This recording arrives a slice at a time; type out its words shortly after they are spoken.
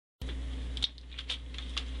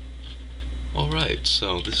Alright,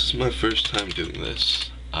 so this is my first time doing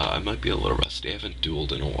this. I might be a little rusty. I haven't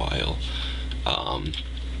dueled in a while.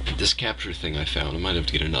 This capture thing I found, I might have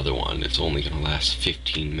to get another one. It's only going to last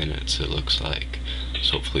 15 minutes, it looks like.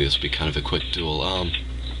 So hopefully this will be kind of a quick duel.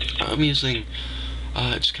 I'm using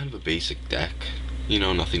just kind of a basic deck. You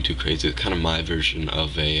know, nothing too crazy. It's kind of my version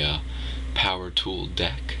of a power tool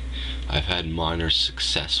deck. I've had minor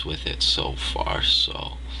success with it so far,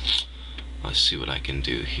 so let's see what I can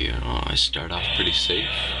do here. Oh, I start off pretty safe.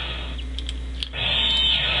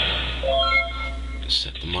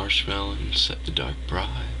 Set the marshmallow and set the dark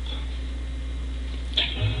bribe.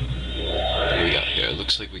 What do we got here? It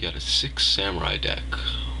looks like we got a 6 samurai deck.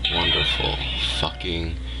 Wonderful.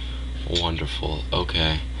 Fucking wonderful.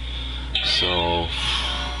 Okay. So,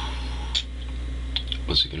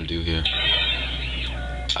 what's he gonna do here?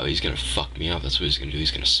 Oh, he's gonna fuck me up. That's what he's gonna do.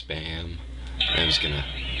 He's gonna spam. And he's gonna...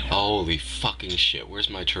 Holy fucking shit. Where's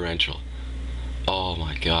my torrential? Oh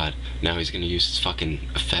my god. Now he's gonna use his fucking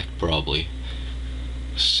effect, probably.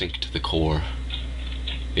 Sink to the core.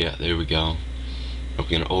 Yeah, there we go. Are we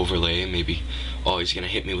gonna overlay, maybe? Oh, he's gonna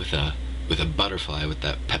hit me with a butterfly, with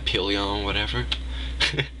that papillon, whatever.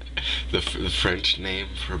 the French name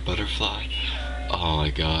for a butterfly. Oh my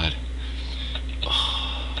god.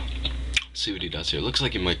 Oh. Let's see what he does here. Looks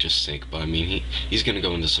like he might just sink, but I mean, he's gonna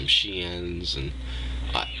go into some Shiens, and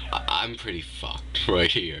I'm pretty fucked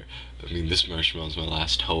right here. I mean, this marshmallow's my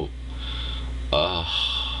last hope.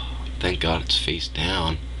 Thank God it's face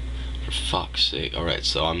down. For fuck's sake. Alright,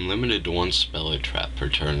 so I'm limited to 1 speller trap per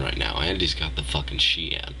turn right now, and he's got the fucking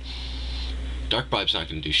Shien. Dark Bribe's not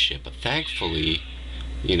gonna do shit, but thankfully,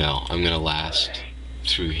 you know, I'm gonna last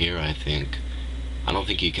through here, I think. I don't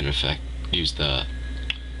think you can use the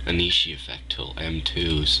Anishi effect till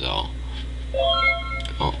M2, so...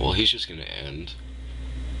 Oh, well, he's just gonna end.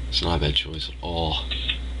 It's not a bad choice at all.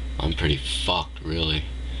 I'm pretty fucked, really.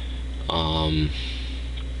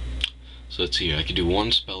 So let's see here. I could do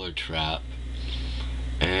 1 speller trap,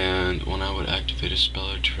 and when I would activate a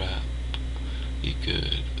speller trap, you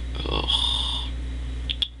could... Ugh.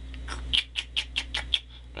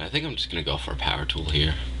 But I think I'm just gonna go for a power tool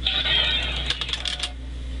here.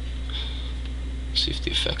 See if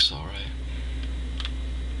the effect's alright.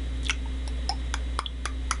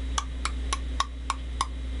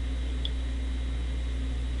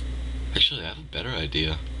 Actually, I have a better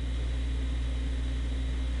idea.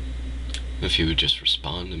 If he would just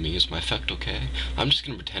respond to me, is my effect okay? I'm just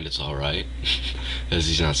gonna pretend it's alright, as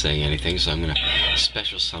he's not saying anything, so I'm gonna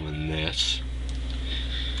special summon this.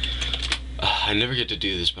 I never get to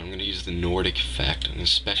do this, but I'm gonna use the Nordic effect. I'm gonna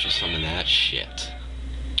special summon that shit.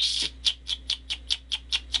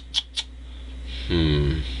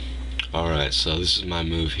 Alright, so this is my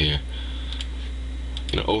move here.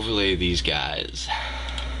 I'm gonna overlay these guys.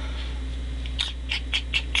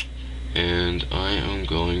 And I am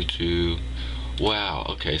going to... Wow,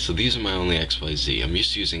 okay, so these are my only XYZ. I'm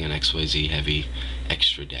used to using an XYZ heavy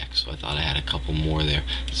extra deck, so I thought I had a couple more there.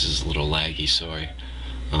 This is a little laggy, sorry.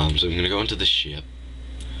 So I'm going to go into the ship.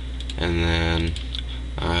 And then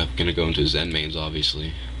I'm going to go into Zen mains,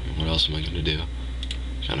 obviously. What else am I going to do?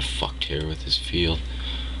 Kind of fucked here with his field.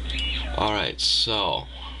 Alright, so...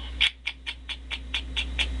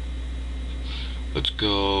 Let's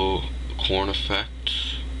go Corn effect.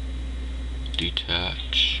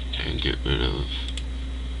 Detach and get rid of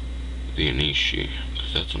the Anishi,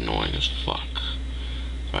 because that's annoying as fuck.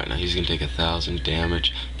 Alright, now he's gonna take 1,000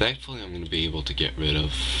 damage. Thankfully I'm gonna be able to get rid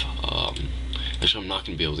of actually I'm not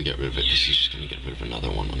gonna be able to get rid of it, because he's just gonna get rid of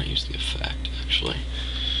another one when I use the effect, actually,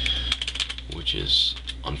 which is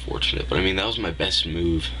unfortunate. But I mean, that was my best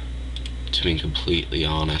move, to be completely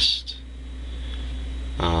honest.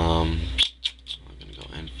 I'm gonna go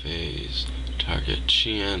end phase. Target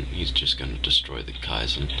Chien, he's just gonna destroy the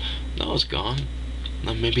Kaizen. No, it's gone.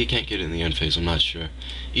 No, maybe he can't get it in the end phase, I'm not sure.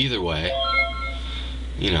 Either way,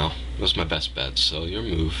 you know, it was my best bet, so your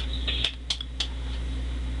move.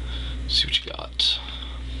 Let's see what you got.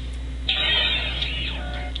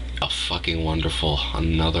 Oh, fucking wonderful.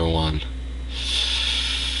 Another one.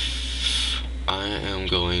 I am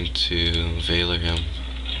going to Valor him.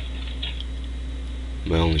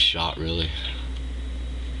 My only shot, really.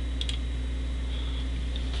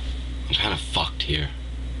 I'm kind of fucked here.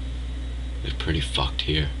 They're pretty fucked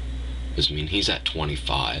here. Because, I mean, he's at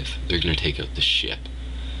 25. They're going to take out the ship.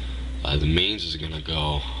 The mains is going to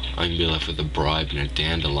go. I'm going to be left with a bribe and a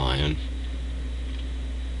dandelion.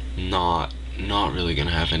 Not really going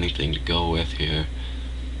to have anything to go with here.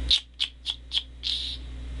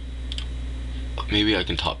 Maybe I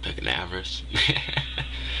can top pick an Avarice.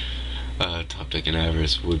 Top pick an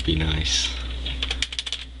Avarice would be nice.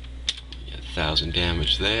 Yeah, 1,000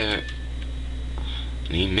 damage there.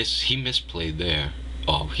 And he misplayed there.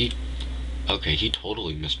 Oh, okay, he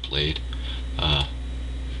totally misplayed.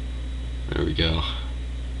 There we go.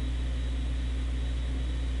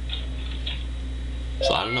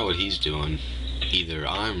 So I don't know what he's doing. Either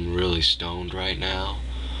I'm really stoned right now,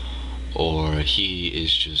 or he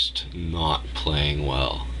is just not playing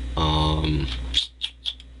well. I'll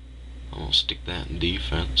stick that in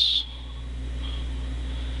defense.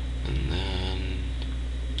 And then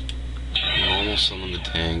normal summon the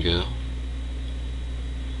Tango.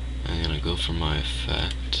 I'm gonna go for my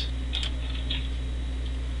effect.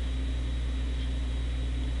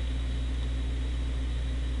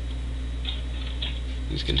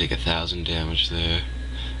 He's gonna take 1,000 damage there.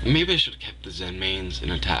 Maybe I should have kept the Zen mains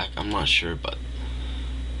in attack. I'm not sure, but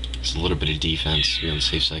it's a little bit of defense to be on the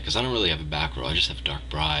safe side, because I don't really have a back row. I just have Dark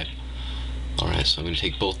Bribe. Alright, so I'm gonna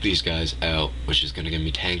take both these guys out, which is gonna give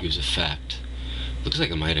me Tengu's effect. Looks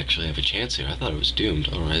like I might actually have a chance here. I thought it was doomed.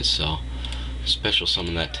 Alright, so special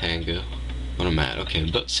summon that Tengu. What am I at? Okay,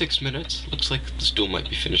 about 6 minutes. Looks like this duel might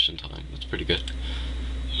be finished in time. That's pretty good.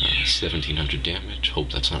 1,700 damage.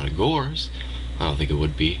 Hope that's not a Gores. I don't think it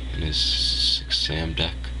would be in his 6 Sam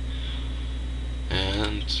deck.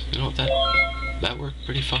 And you know what, that worked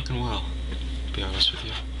pretty fucking well, to be honest with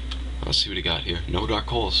you. Let's see what he got here. No Dark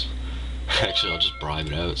Holes. Actually, I'll just bribe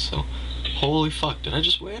it out, so. Holy fuck, did I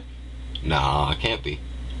just win? Nah, I can't be.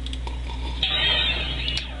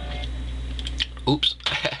 Oops.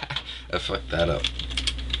 I fucked that up.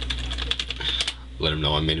 Let him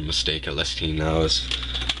know I made a mistake, at least he knows.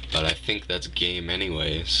 But I think that's game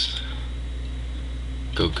anyways.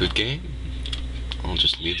 Go good game. I'll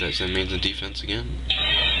just leave that Zen mains in defense again.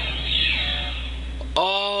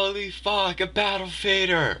 Holy fuck, a battle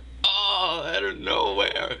fader! Oh, out of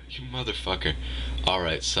nowhere, you motherfucker.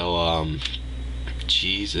 Alright, so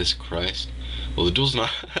Jesus Christ. Well, the duel's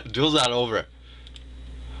not over.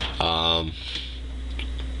 I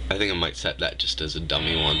think I might set that just as a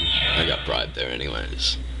dummy one. I got bribed there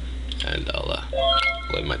anyways. And I'll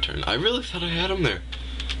play my turn. I really thought I had him there.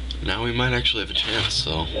 Now we might actually have a chance,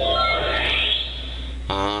 so.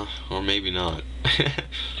 Or maybe not.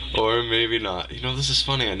 Or maybe not. You know, this is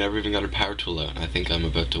funny, I never even got a power tool out. I think I'm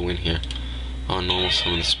about to win here. On normal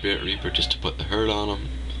summon the Spirit Reaper just to put the hurt on him.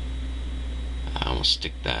 I'm gonna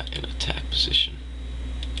stick that in attack position.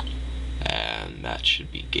 And that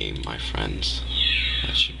should be game, my friends.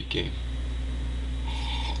 That should be game.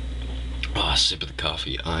 Ah, sip of the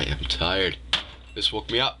coffee. I am tired. This woke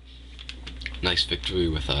me up. Nice victory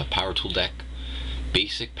with a power tool deck.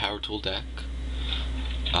 Basic power tool deck.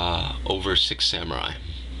 Over 6 Samurai.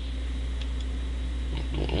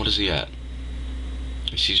 What is he at?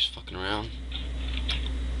 Is he just fucking around?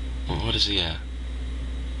 What is he at?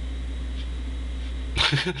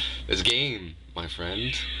 It's game, my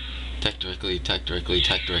friend. Tech directly, tech directly,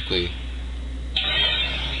 tech directly.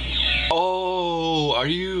 Oh, are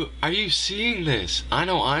you seeing this? I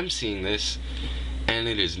know I'm seeing this, and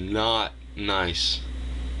it is not nice.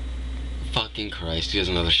 Fucking Christ, he has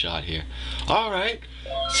another shot here. Alright,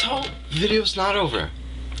 so video's not over.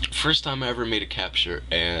 First time I ever made a capture,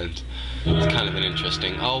 and it's kind of an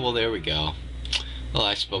interesting. Oh, well, there we go. Well,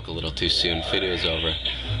 I spoke a little too soon. Video's over.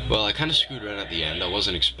 Well, I kind of screwed around at the end. I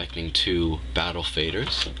wasn't expecting 2 battle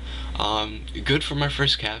faders. Good for my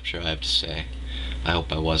first capture, I have to say. I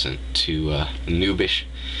hope I wasn't too noobish.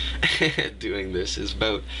 Doing this is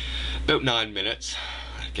about 9 minutes.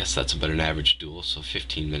 I guess that's about an average duel, so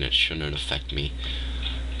 15 minutes shouldn't affect me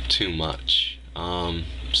too much.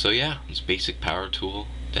 So yeah, it's basic power tool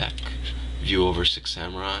deck. View over 6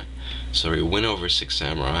 Samurai. Sorry, win over 6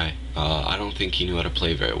 Samurai. I don't think he knew how to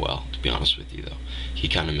play very well, to be honest with you, though. He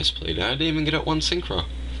kind of misplayed. I didn't even get out 1 synchro.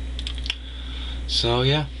 So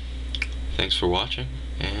yeah, thanks for watching,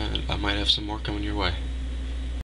 and I might have some more coming your way.